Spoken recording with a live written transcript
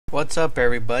What's up,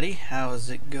 everybody? How's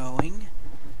it going?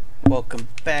 Welcome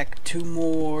back to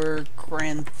more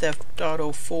Grand Theft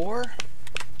Auto 4.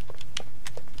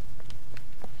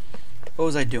 What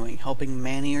was I doing? Helping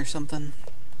Manny or something?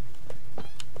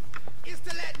 Is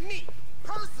to let me,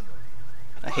 personally,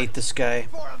 I hate this guy.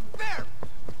 for a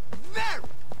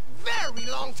very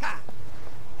long time.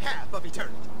 Half of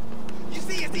eternity. You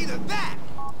see, it's either that.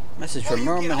 Message or from you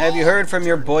get Roman. Have you all heard from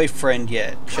your eternity boyfriend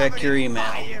yet? Check covered your in email.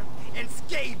 Fire and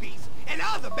scabies and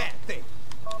other bad things.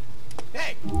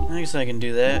 Hey, I guess I can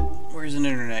do that. Where's an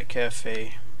internet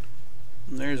cafe?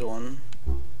 There's one.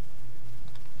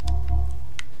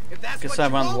 if that's Guess what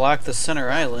I've you want, unlocked the center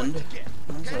that's island. what you get,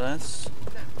 So okay? that's... Now,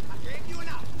 I gave you an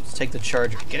out. Let's take the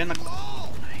charger. Get in the... You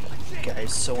all.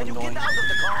 Guy's so Can you annoying. get out of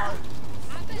the car?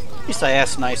 At least I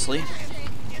asked nicely. In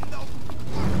the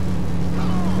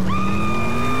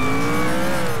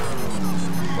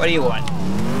What do you want?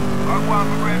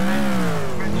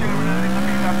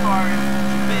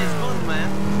 Base gun, man.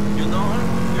 You know her?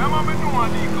 Should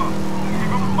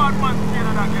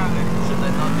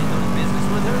I not be doing business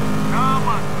with her?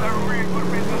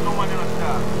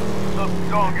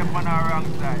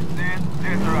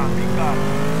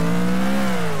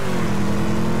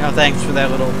 Now, thanks for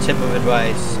that little tip of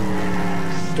advice.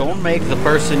 Don't make the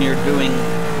person you're doing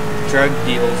drug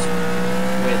deals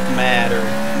with mad or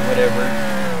whatever.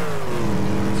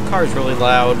 This car's really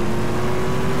loud.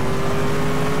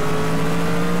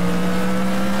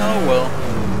 Oh well.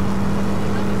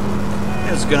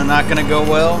 It's not gonna go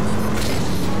well.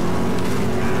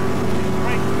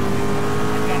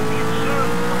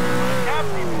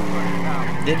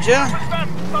 Did ya? Maybe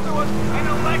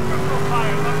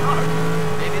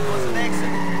it was an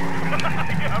accident.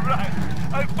 Yeah, right.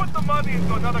 I put the money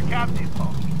into another cab depot.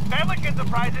 Family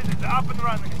Enterprises is up and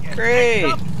running again. Great.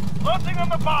 Next up, loading on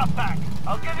the bar pack.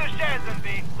 I'll give you shares in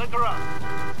B later on.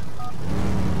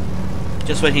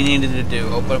 Just what he needed to do.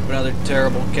 Open up another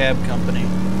terrible cab company.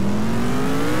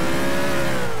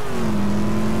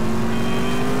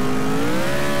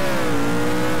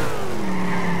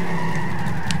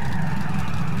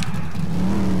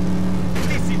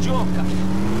 This Joker.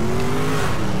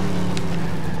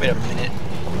 Wait a minute.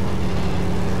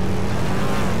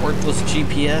 Worthless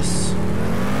GPS.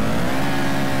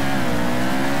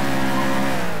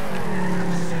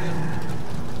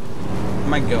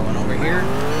 Am I going over here?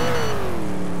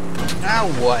 Now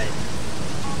what?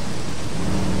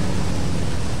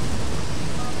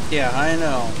 Yeah, I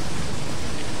know.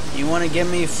 You want to give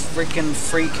me freaking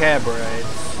free cab rides?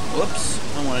 Whoops,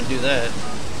 I want to do that.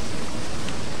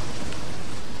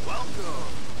 welcome.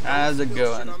 How's it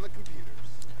going? On the computers.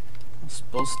 I'll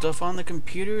spill stuff on the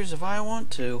computers if I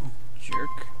want to.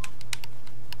 Jerk.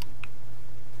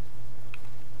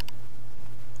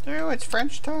 Oh, it's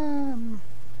French time.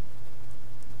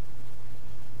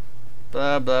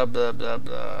 Blah, blah, blah, blah,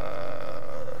 blah.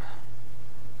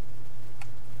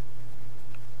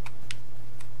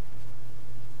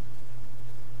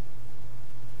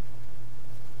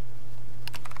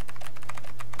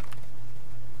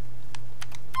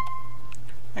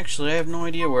 Actually, I have no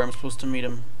idea where I'm supposed to meet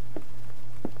him.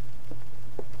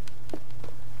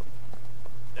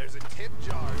 There's a tip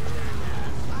jar.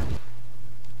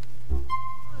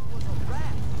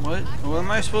 What? Where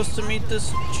am I supposed to meet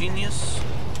this genius?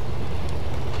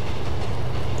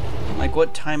 Like,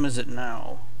 what time is it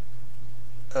now?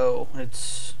 Oh,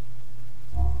 it's...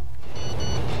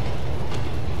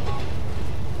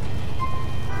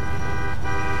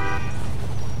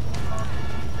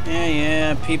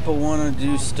 Yeah, people want to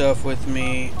do stuff with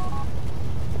me.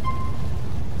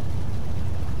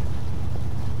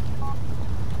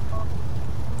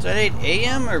 Is that 8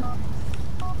 a.m. or...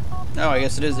 No, I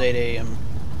guess it is 8 a.m.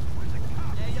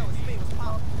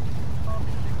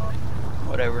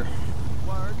 Whatever.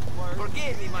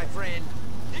 Forgive me, my friend.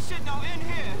 This shit don't end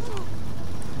here.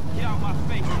 Get out my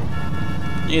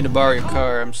face. Need to borrow your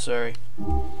car, I'm sorry.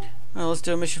 Well, let's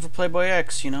do a mission for Playboy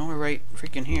X, you know, we're right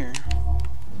freaking here.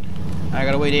 I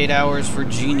gotta wait 8 hours for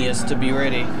Genius to be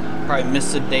ready. Probably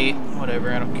miss a date,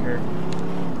 whatever, I don't care.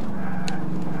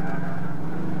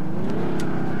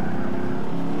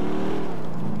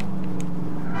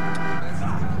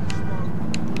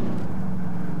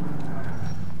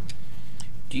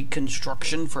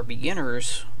 Deconstruction for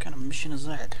beginners? What kind of mission is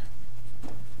that?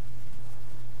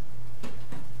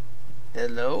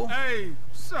 Hello? Hey,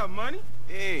 what's up, money?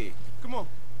 Hey, Come on.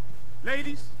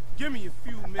 Ladies, give me a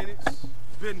few minutes.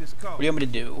 Business call. What do you want me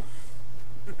to do?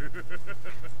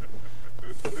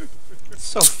 It's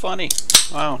so funny.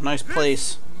 Wow, nice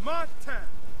place. My time.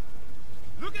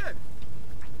 Look at it.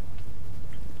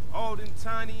 All them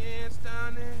tiny ants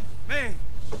down there. Man,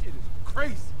 shit is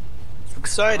crazy.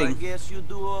 Exciting. I guess you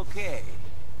do okay.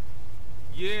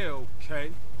 Yeah, okay.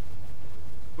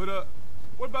 But,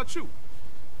 what about you?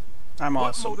 I'm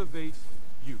awesome. What motivates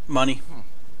you? Money.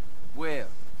 Well,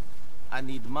 I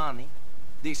need money.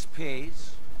 This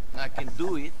pays. I can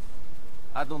do it.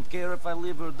 I don't care if I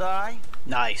live or die.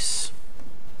 Nice.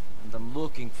 And I'm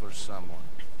looking for someone.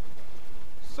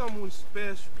 Someone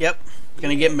special. Yep.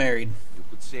 Gonna get married. You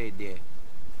could say that.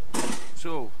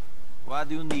 So, why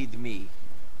do you need me?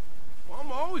 Well,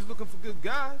 I'm always looking for good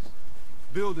guys.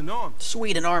 Build an army.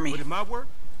 Sweet, an army. But in my work,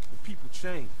 the people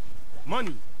change.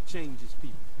 Money changes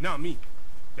people, not me.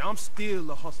 I'm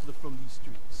still a hustler from these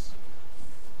streets.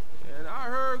 And I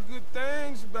heard good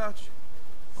things about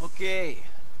you. Okay,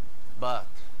 but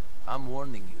I'm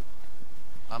warning you.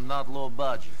 I'm not low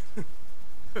budget.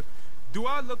 Do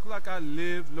I look like I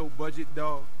live low budget,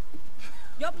 dog?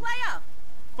 Yo, player,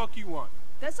 Fuck you want?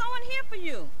 there's someone here for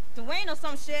you. Dwayne or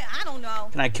some shit, I don't know.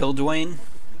 Can I kill Dwayne?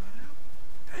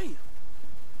 Damn.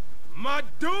 My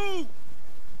dude!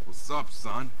 What's up,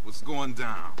 son? What's going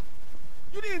down?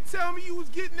 You didn't tell me you was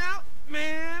getting out?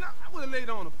 Man, I would've laid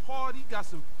on a party, got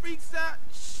some freaks out.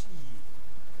 Shit.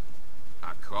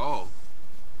 I called.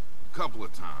 A couple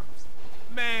of times.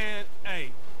 Man,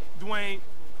 hey, Dwayne,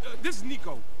 this is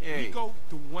Nico. Hey. Nico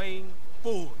Dwayne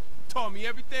Ford. Taught me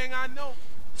everything I know.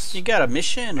 You got a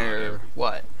mission or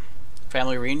what?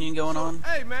 Family reunion going on?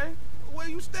 Hey, man, where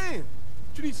you staying?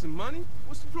 You need some money?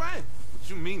 What's the plan? What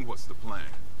you mean, what's the plan?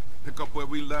 Pick up where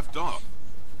we left off.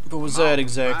 What was Come that on,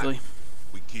 exactly? back.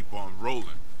 We keep on rolling.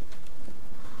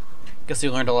 Guess he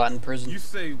learned a lot in prison. You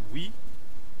say we?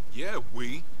 Yeah,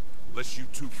 we. Unless you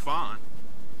too fine.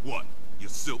 What? Your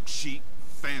silk sheet?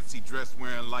 Fancy dress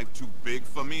wearing life too big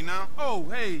for me now? Oh,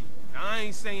 hey, I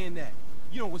ain't saying that.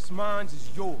 You know what's mine is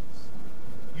yours.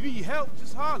 You need help,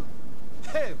 just holler.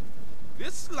 Hell,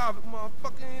 this Slavic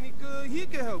motherfucker ain't any good, he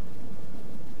can help you.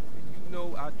 And you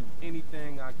know I'll do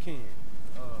anything I can.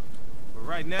 But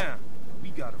right now, we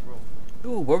gotta roll.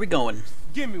 Ooh, where we going?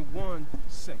 Give me 1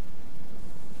 second.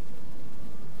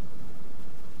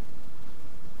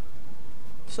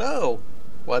 So,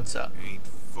 what's up? Ain't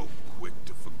folk quick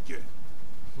to forget.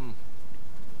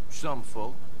 Some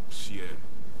folk. Yeah,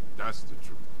 that's the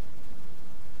truth.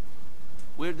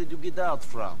 Where did you get out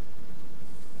from?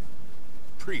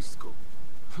 Preschool.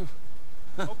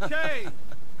 Okay,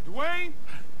 Dwayne,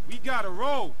 we gotta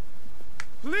roll.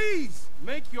 Please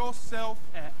make yourself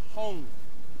at home.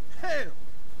 Hell,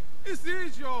 this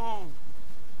is your home.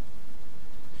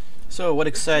 So, what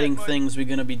exciting things we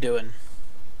gonna be doing?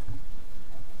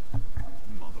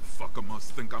 Motherfucker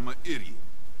must think I'm an idiot.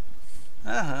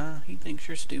 He thinks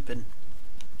you're stupid.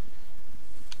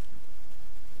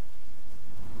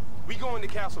 We going to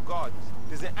Castle Gardens.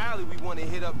 There's an alley we want to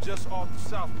hit up just off the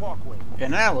South Parkway.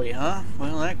 An alley, huh?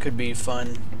 Well, that could be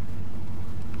fun.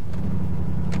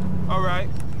 All right.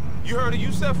 You heard of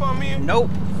Yusef Amir? Nope.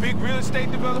 Big real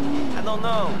estate developer? I don't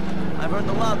know. I've heard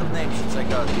a lot of names since I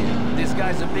got here. This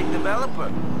guy's a big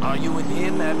developer. Are you and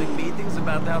him having meetings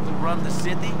about how to run the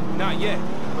city? Not yet,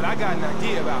 but I got an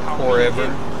idea about how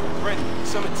Forever.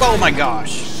 Oh my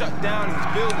gosh. Shut down his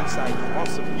building site on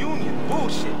some union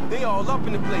bullshit. They all up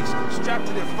in the place, strapped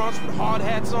to their fronts with hard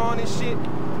hats on and shit.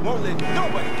 Won't let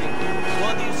nobody get through.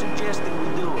 What do you suggest that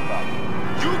we do about it?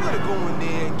 You gotta go in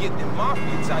there and get the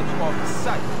mafia type off the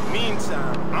site.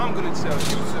 Meantime, I'm gonna tell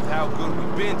Yusuf how good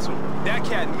we've been to him. That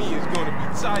cat and me is gonna be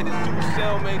tight as two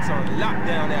cellmates on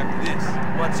lockdown after this.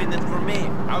 What's in it for me?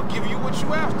 I'll give you what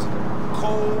you after.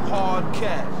 Cold, hard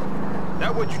cash.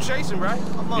 That what you chasing, right?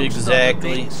 Amongst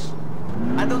Exactly. other things.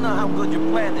 I don't know how good your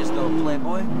plan is, though,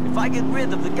 Playboy. If I get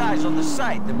rid of the guys on the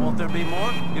site, then won't there be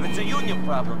more? If it's a union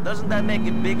problem, doesn't that make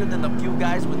it bigger than a few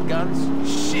guys with guns?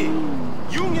 Shit.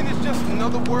 Union is just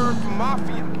another word for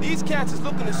mafia. These cats is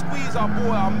looking to squeeze our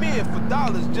boy Amir for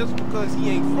dollars just because he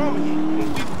ain't from here.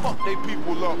 When we fuck they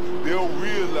people up, they'll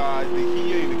realize that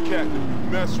he ain't a cat to be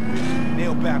messed with.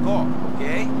 They'll back off.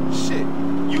 Okay? Shit.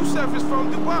 Yusef is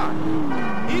from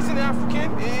Dubai. He's an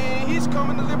African, and he's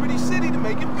coming to Liberty City to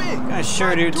make it big. I sure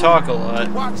My do dude, talk a lot.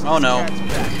 watch Oh these no. cats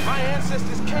back. My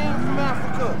ancestors came from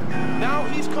Africa. Now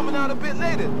he's coming out a bit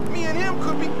later. Me and him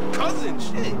could be cousins.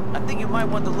 Shit. I think you might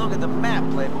want to look at the map,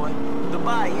 Playboy.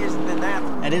 Dubai isn't in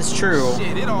Africa. That is true.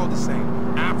 Shit, it all the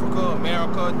same. Africa,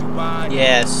 America, Dubai.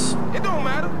 Yes. It don't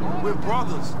matter. We're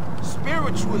brothers.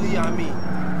 Spiritually, I mean.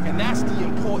 And that's the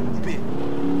important bit.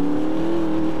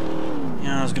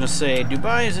 Yeah, I was gonna say,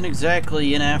 Dubai isn't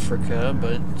exactly in Africa,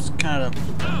 but it's kind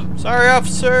of... Sorry,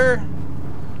 officer!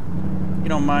 You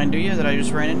don't mind, do you, that I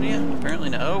just ran into you? Apparently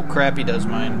no. Oh, crap, he does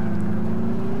mind.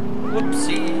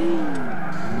 Whoopsie.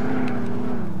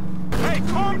 Hey,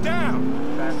 calm down!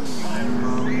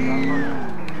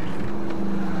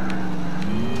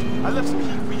 left some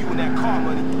heat for you in that car,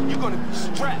 money. You're gonna be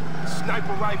strapped.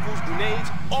 Sniper rifles, grenades,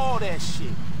 all that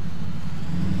shit.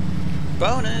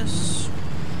 Bonus.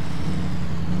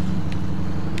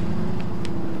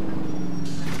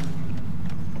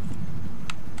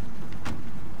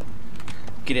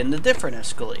 Get in the different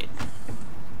Escalade.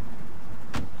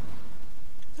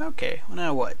 Okay, well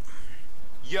now what?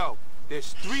 Yo,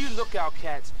 there's 3 lookout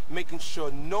cats making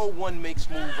sure no one makes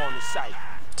move on the site.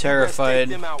 Terrified. Take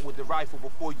them out with the rifle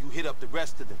before you hit up the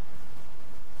rest of them.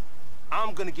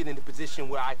 I'm gonna get in a position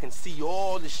where I can see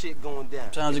all the shit going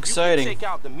down. Sounds if exciting. You can take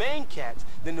out the main cats,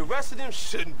 then the rest of them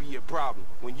shouldn't be a problem.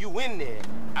 When you in there,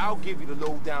 I'll give you the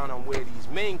lowdown on where these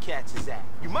main cats is at.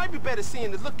 You might be better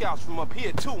seeing the lookouts from up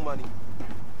here too, money.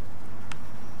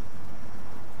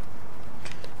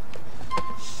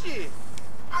 Shit,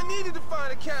 I needed to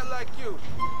find a cat like you.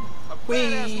 A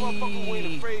badass motherfucker who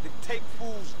ain't afraid to take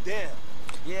fools down.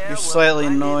 Yeah, You're slightly I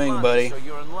need annoying, money, buddy. So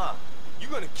you're in luck. You're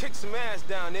gonna kick some ass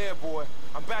down there, boy.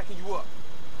 I'm backing you up.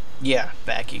 Yeah,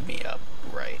 backing me up.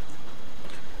 Right.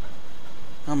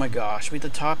 Oh my gosh, we at the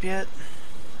top yet?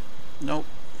 Nope.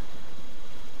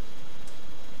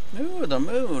 Ooh, the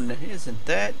moon. Isn't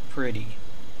that pretty?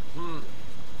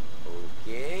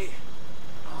 Okay.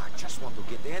 Oh, I just want to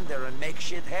get in there and make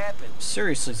shit happen.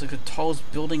 Seriously, it's like the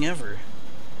tallest building ever.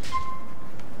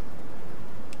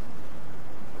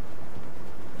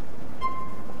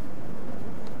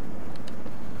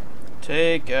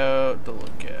 Take out the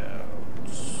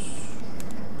lookouts.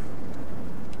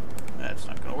 That's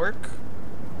not gonna work.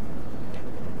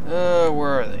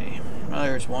 Where are they? Oh,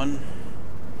 there's one.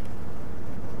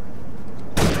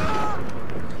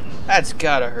 That's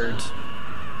gotta hurt.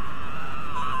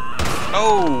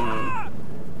 Oh!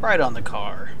 Right on the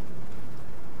car.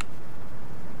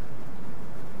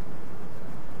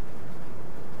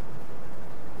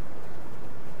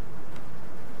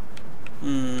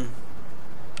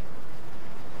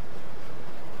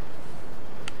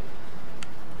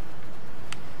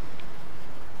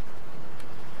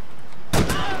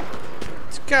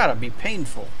 It's gotta be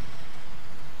painful.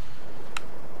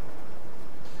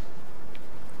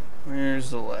 Where's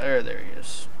the ladder? There he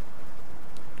is.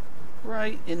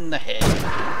 Right in the head.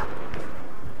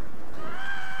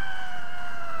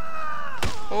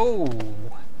 Oh,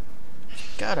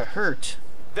 gotta hurt.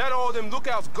 That all them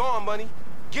lookouts gone, money.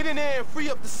 Get in there and free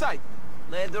up the site.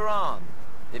 Later on,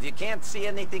 if you can't see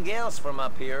anything else from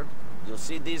up here, you'll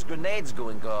see these grenades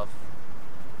going off.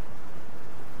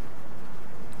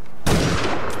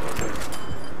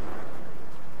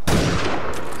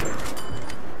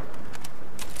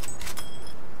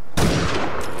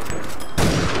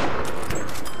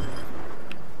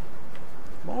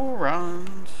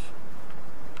 Morons.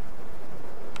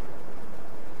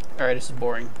 Alright, this is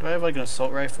boring. Do I have like an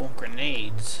assault rifle?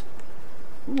 Grenades.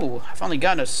 Ooh, I finally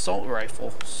got an assault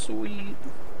rifle. Sweet.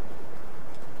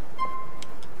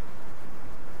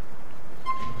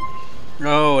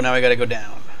 Oh, now I gotta go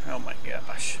down. Oh my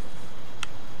gosh.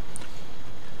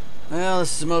 Well,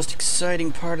 this is the most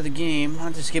exciting part of the game.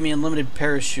 I'll just give me unlimited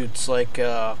parachutes like,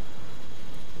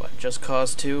 what, Just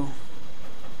Cause 2?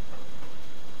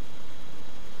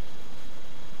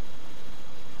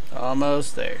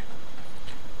 Almost there.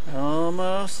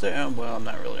 Almost there. Well, I'm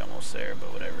not really almost there,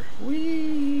 but whatever.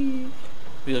 Whee!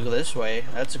 We look this way.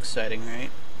 That's exciting, right?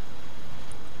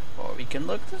 Or we can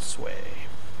look this way.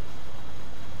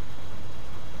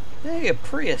 Hey, a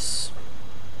Prius.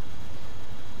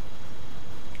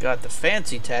 Got the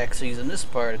fancy taxis in this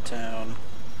part of town.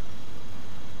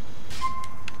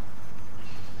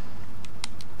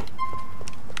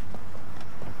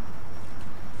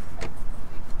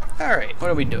 Alright, what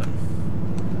are we doing?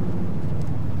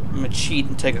 I'm gonna cheat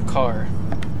and take a car.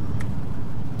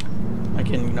 I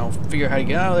can, you know, figure out how to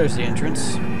get out. Oh, there's the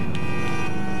entrance.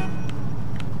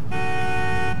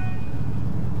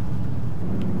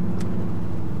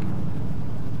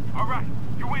 Alright,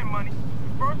 you win, money.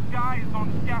 The first guy is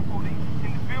on the scaffolding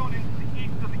in the building to the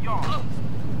east of the yard.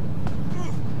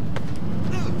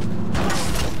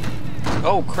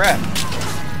 Oh, crap.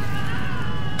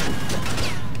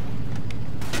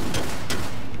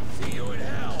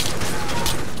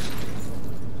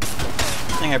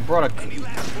 I brought a...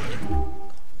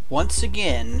 Once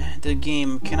again, the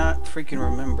game cannot freaking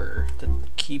remember to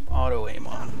keep auto aim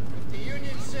on. The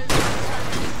union says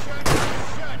shut,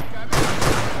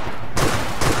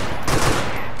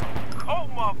 Cold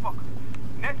motherfucker.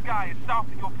 Next guy is south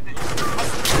of your position.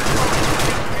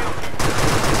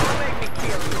 Don't make me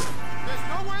kill you. There's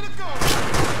nowhere to go.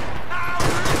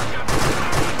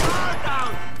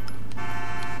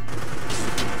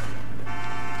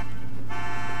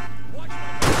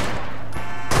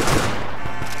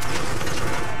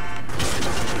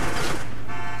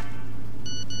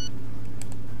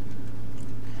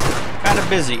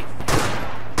 busy. Stay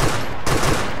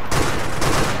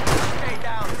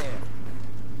down there.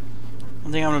 I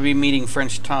think I'm gonna be meeting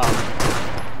French Tom.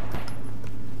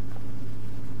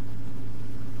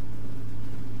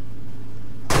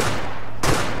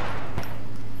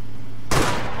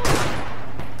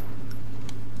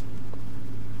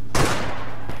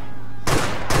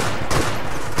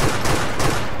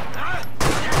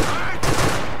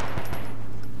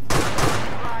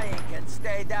 Flying can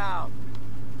stay down.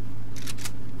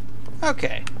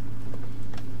 Okay.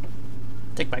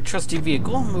 Take my trusty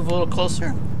vehicle, move a little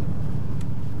closer.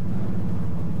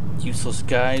 Useless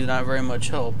guy, not very much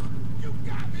help. You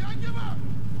got me. I give up.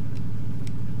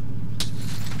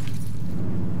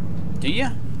 Do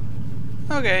ya?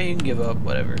 Okay, you can give up,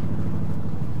 whatever.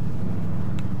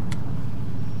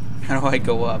 How do I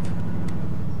go up?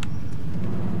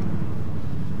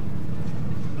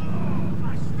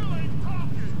 I still ain't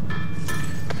talking.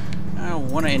 I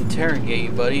don't want to interrogate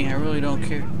you, buddy. I really don't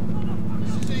care.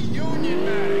 This is a union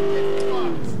matter. Get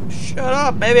fucked. Shut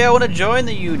up. Maybe I want to join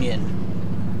the union.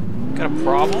 Got a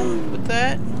problem with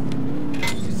that?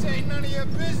 This ain't none of your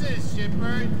business,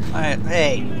 shitbird.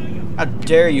 Hey, how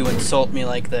dare you insult me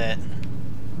like that?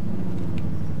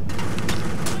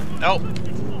 Nope.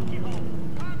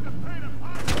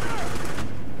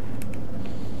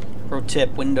 Pro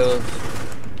tip, windows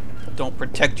don't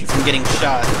protect you from getting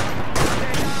shot.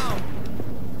 Stay down.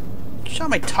 Shot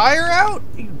my tire out?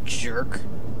 You jerk.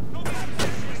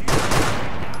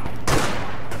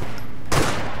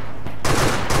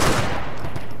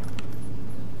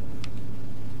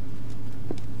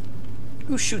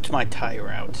 Who shoots my tire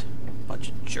out? Bunch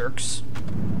of jerks.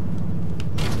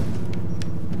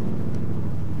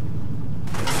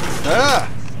 Ah!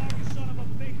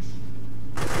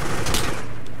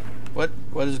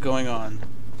 What is going on?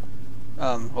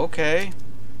 Okay.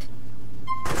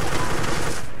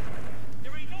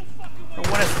 I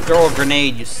want to throw a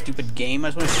grenade, you stupid game. I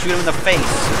just want to shoot him in the face.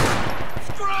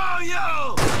 Screw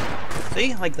you!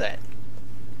 See? Like that.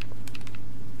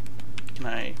 Can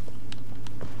I...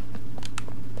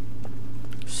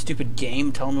 Stupid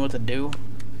game telling me what to do?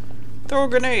 Throw a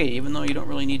grenade, even though you don't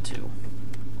really need to.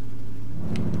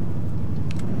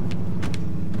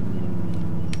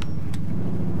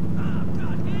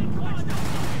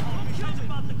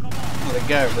 Oh, the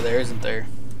guy over there, isn't there?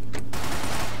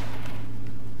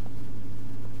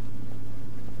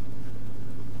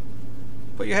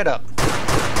 Put your head up.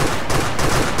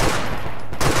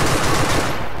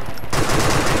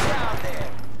 Down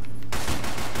there.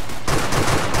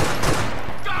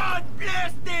 God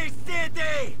bless this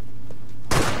city!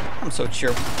 I'm so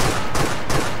cheerful.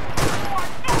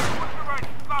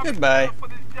 Oh, Goodbye. For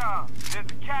this job. There's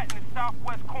a cat in the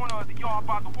southwest corner of the yard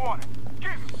by the water.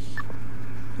 Get him.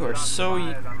 You are so... on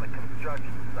the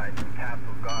construction site in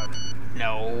Castle Garden.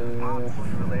 No.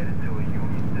 Possibly related to a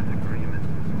union disagreement.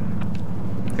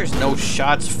 There's no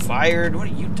shots fired. What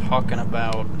are you talking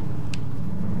about?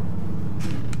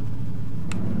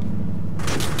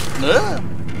 Ugh.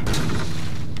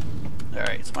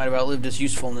 Alright, this might have outlived its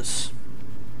usefulness.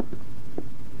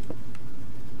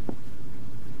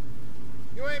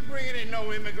 You ain't bringing in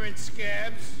no immigrant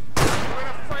scabs. We're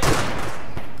gonna fight.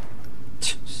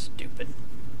 Stupid.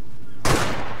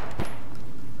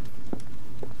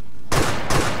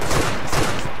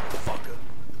 Fucker.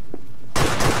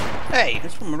 Hey,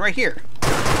 this woman right here.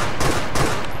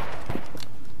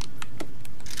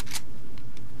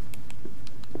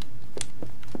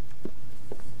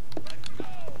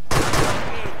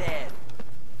 Okay then.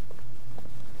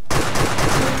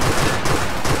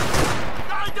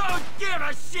 I don't give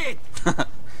a shit!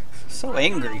 So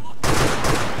angry.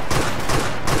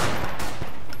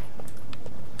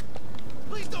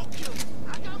 Please don't kill me.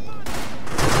 I got money.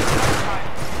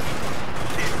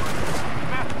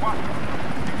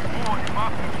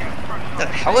 Is that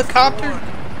a helicopter?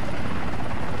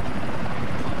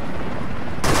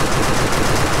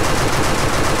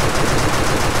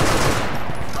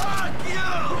 Fuck you!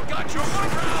 Got your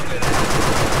surrounded!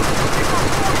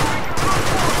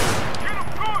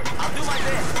 I'll do my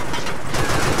best.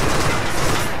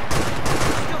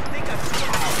 Still think I'm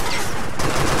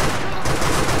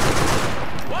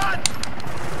What?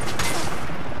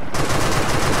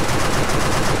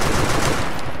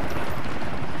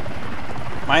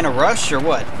 Am I in a rush or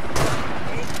what? You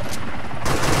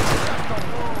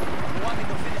want me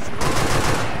to finish you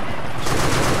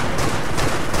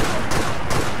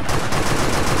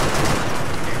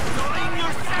Enjoying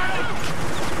yourself?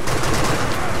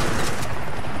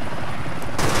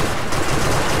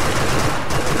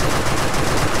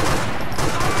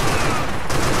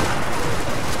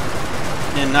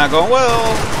 And not going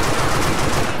well.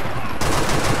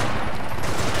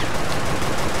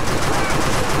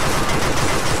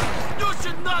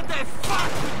 can't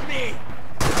fuck with me!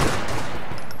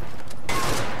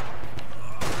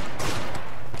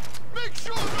 Make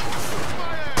sure no one shoots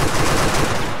my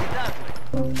ass!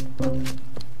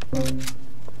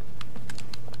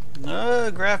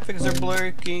 No, graphics are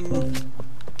blurking.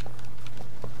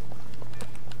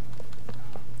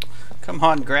 Come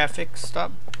on, graphics,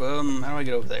 stop. How do I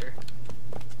get over there?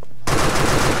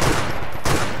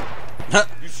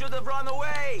 You should have run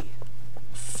away!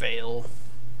 Fail.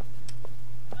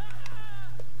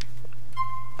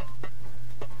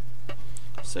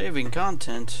 Saving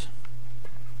content.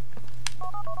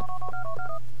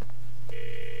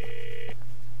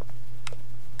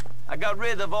 I got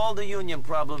rid of all the union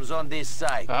problems on this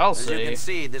site. I'll As see. you can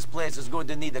see, this place is going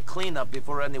to need a cleanup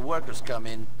before any workers come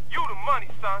in. You the money,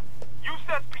 son.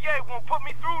 USPA won't put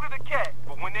me through to the cat.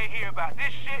 But when they hear about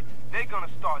this shit, they're gonna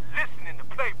start listening to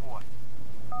Playboy.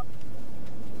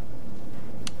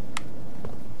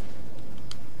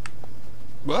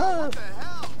 What? What the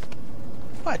hell?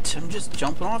 What? I'm just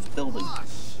jumping off the building. Oh,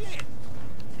 shit!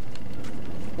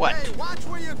 What? Hey, watch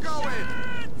where you're going!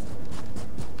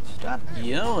 Stop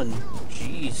yelling.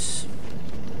 Jeez.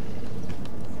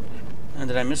 And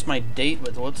did I miss my date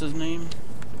with what's his name?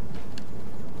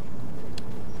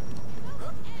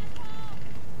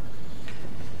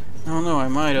 I don't know, I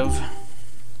might have.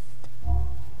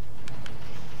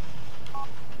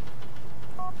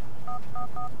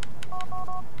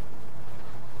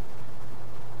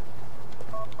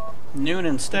 Noon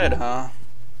instead, huh?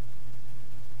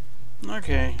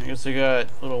 Okay, I guess I got a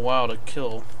little while to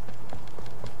kill.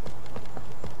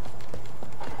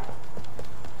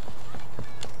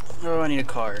 Oh, I need a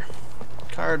car.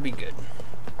 Car would be good.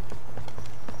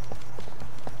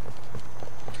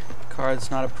 Car that's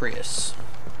not a Prius.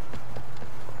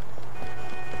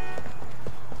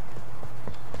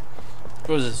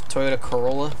 What was this, Toyota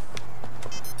Corolla?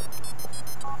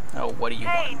 Oh, what do you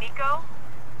Hey, want? Nico.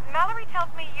 Mallory tells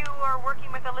me you are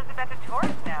working with Elizabeth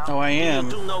Torres now. Oh, I am.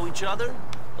 You two know each other?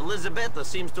 Elizabeth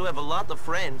seems to have a lot of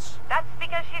friends. That's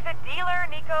because she's a dealer,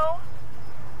 Nico.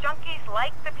 Junkies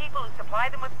like the people who supply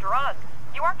them with drugs.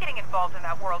 You aren't getting involved in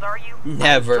that world, are you?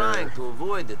 Never. I'm trying to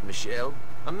avoid it, Michelle.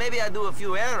 Maybe I do a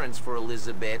few errands for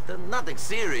Elizabeth. Nothing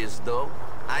serious, though.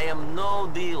 I am no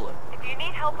dealer. If you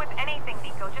need help with anything,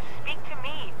 Nico, just speak to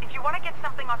me. If you want to get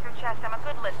something off your chest, I'm a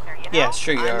good listener, you know? Yeah,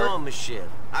 sure you I know, are. Michelle.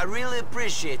 I really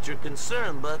appreciate your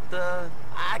concern, but,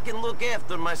 I can look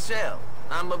after myself.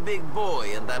 I'm a big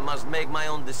boy, and I must make my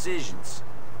own decisions.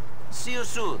 See you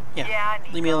soon. Yeah, Yeah,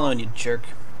 leave me Nico. alone, you jerk.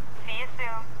 See you soon.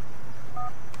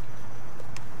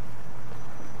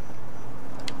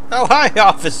 Oh, hi,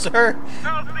 officer.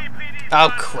 LCPD. Oh,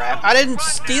 crap. I didn't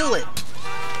steal it.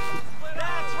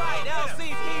 That's right,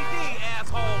 LCPD,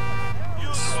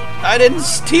 asshole. I didn't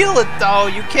steal it, though.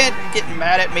 You can't get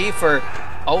mad at me for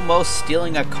almost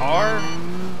stealing a car.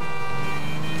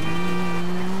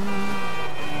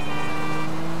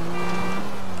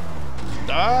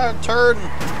 Ah, turn.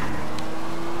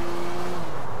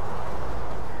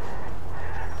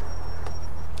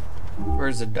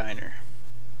 Where's the diner?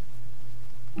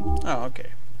 Oh,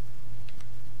 okay.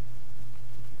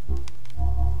 I'm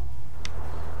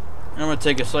gonna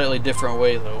take a slightly different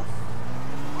way, though.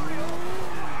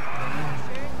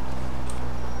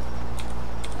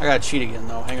 I gotta cheat again,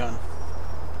 though. Hang on.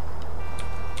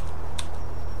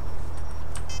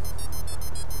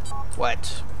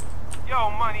 What? Yo,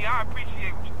 money, I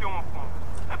appreciate what you're doing for me.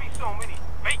 There be so many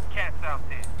fake cats out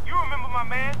there. You remember my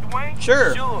man, Dwayne?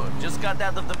 Sure. Sure, just got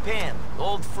out of the pen.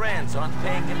 Old friends aren't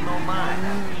paying him no mind.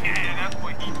 Yeah, that's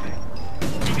what he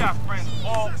thinks. He got friends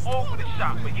all over the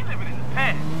shop, but he's living in the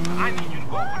past. I need you to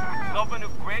go over to the Governor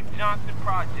Greg Johnson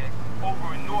project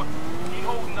over in North. He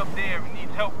holding up there and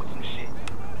needs help with some shit.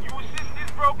 You assist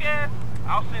this broke ass,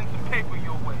 I'll send some paper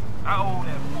your way. I owe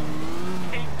that fool.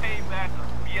 Can't pay back a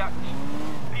biatch.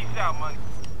 Peace out, money.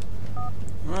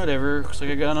 Whatever. Looks like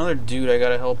I got another dude I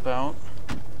gotta help out.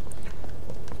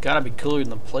 Gotta be cooler than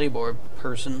the Playboy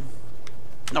person.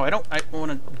 No, I don't. I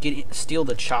want to steal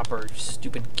the chopper.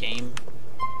 Stupid game.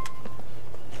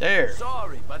 There.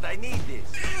 Sorry, but I need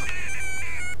this.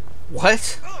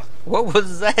 What? What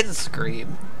was that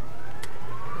scream?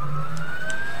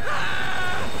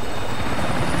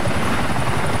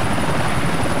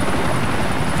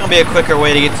 It's gonna be a quicker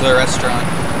way to get to the restaurant.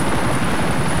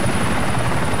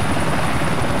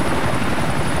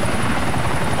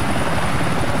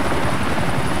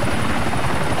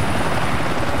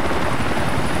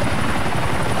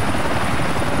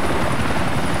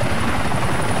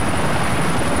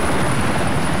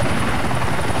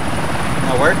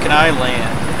 Now, where can I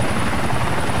land?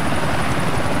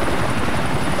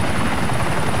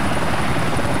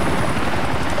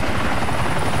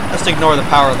 Let's ignore the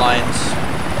power lines.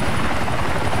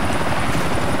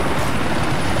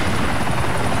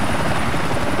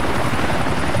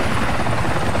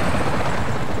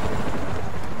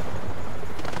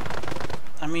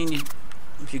 I mean,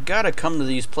 you gotta come to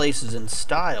these places in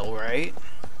style, right?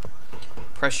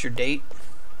 Press your date.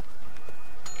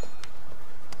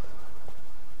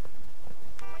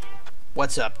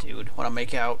 What's up, dude? Wanna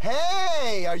make out?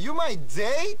 Hey, are you my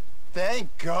date?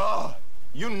 Thank God.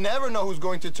 You never know who's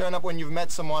going to turn up when you've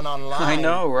met someone online. I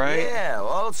know, right? Yeah,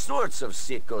 all sorts of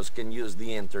sickos can use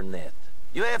the internet.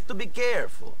 You have to be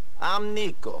careful. I'm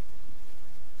Nico.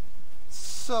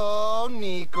 So,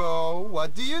 Nico,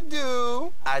 what do you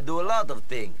do? I do a lot of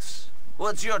things.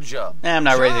 What's your job? I'm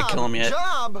not ready to kill him yet.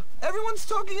 Job? Everyone's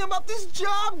talking about this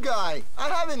job guy. I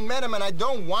haven't met him and I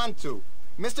don't want to.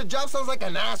 Mr. Job sounds like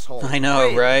an asshole. I know,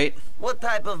 Really? right? What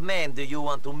type of man do you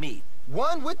want to meet?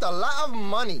 One with a lot of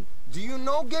money. Do you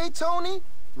know Gay Tony?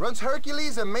 Runs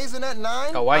Hercules and Maisonette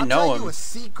 9? Oh, I know I'll tell him. you a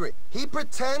secret. He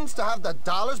pretends to have the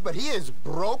dollars, but he is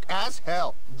broke as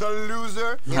hell. The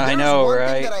loser. If I there's know, one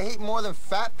right? thing that I hate more than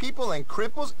fat people and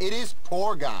cripples, it is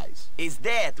poor guys. Is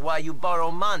that why you borrow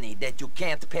money that you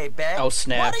can't pay back? Oh,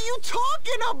 snap. What are you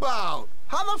talking about?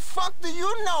 How the fuck do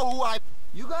you know who I...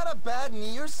 You got a bad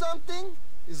knee or something?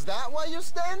 Is that why you're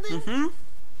standing? Mm-hmm.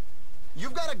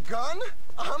 You've got a gun?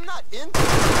 I'm not into...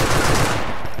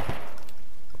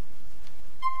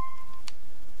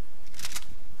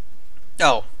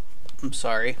 Oh, I'm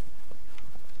sorry.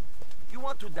 You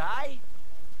want to die?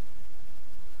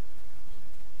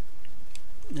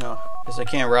 No, because I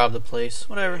can't rob the place.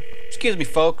 Whatever. Excuse me,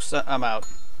 folks. I'm out.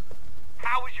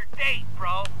 How was your date,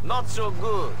 bro? Not so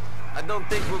good. I don't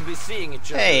think we'll be seeing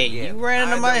each other Hey, again. you ran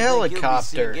into I my don't think you'll be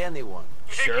helicopter. seeing anyone.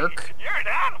 Jerk. You're an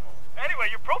animal. Anyway,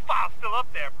 your profile's still up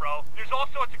there, bro. There's all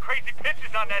sorts of crazy pictures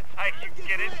on that site you can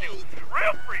get into.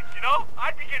 Real freaks, you know?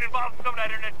 I'd be getting involved in some of that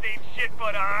internet date shit,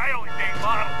 but I only date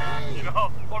models, you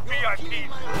know? Or VIPs.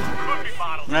 Could be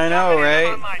models. I know, right?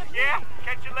 Online. Yeah?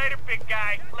 Catch you later, big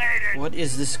guy. Later. What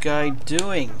is this guy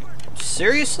doing?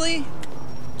 Seriously?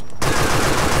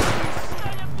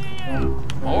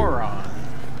 Moron.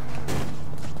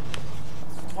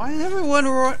 Why is everyone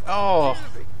oh,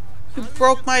 you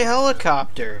broke my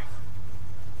helicopter.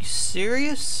 You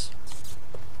serious?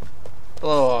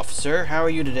 Hello, officer. How are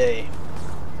you today?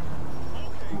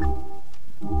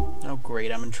 Oh,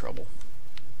 great. I'm in trouble.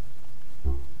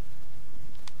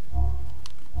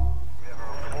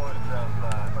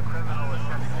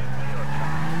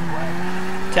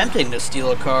 Attempting to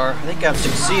steal a car. I think I've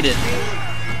succeeded.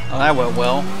 Oh, that went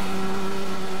well.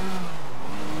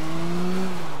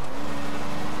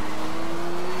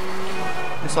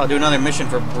 Guess I'll do another mission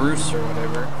for Bruce or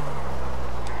whatever.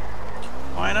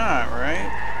 Why not, right?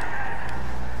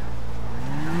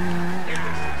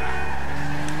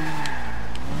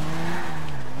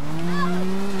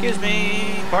 Excuse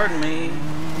me, pardon me.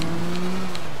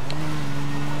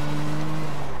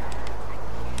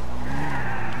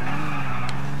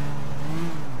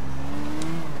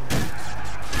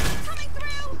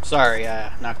 Sorry,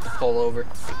 I knocked the pole over.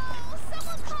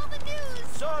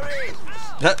 Sorry!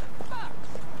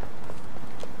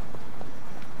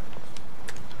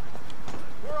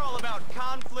 We're all about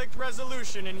conflict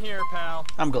resolution in here, pal.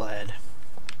 I'm glad.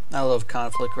 I love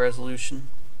conflict resolution.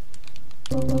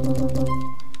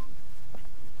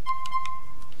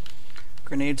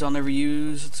 Grenades I'll never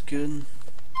use, it's good.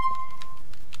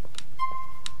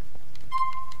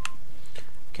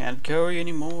 Can't carry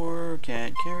anymore,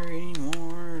 can't carry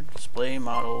anymore. Display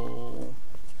model.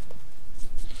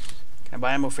 Can I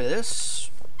buy ammo for this?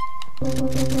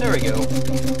 There we go.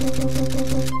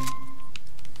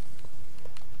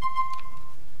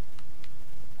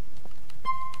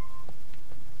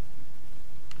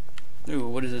 Ooh,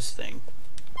 what is this thing?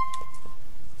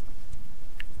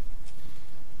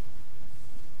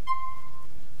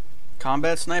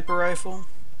 Combat sniper rifle?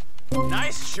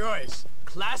 Nice choice.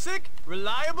 Classic,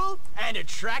 reliable, and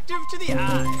attractive to the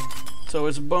eye. So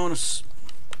it's a bonus.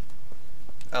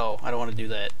 Oh, I don't want to do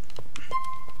that.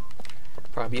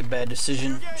 Probably a bad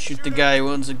decision. Shoot the guy who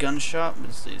owns a gun shop.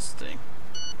 What's this thing?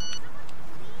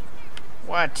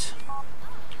 What?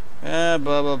 Blah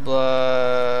blah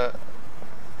blah.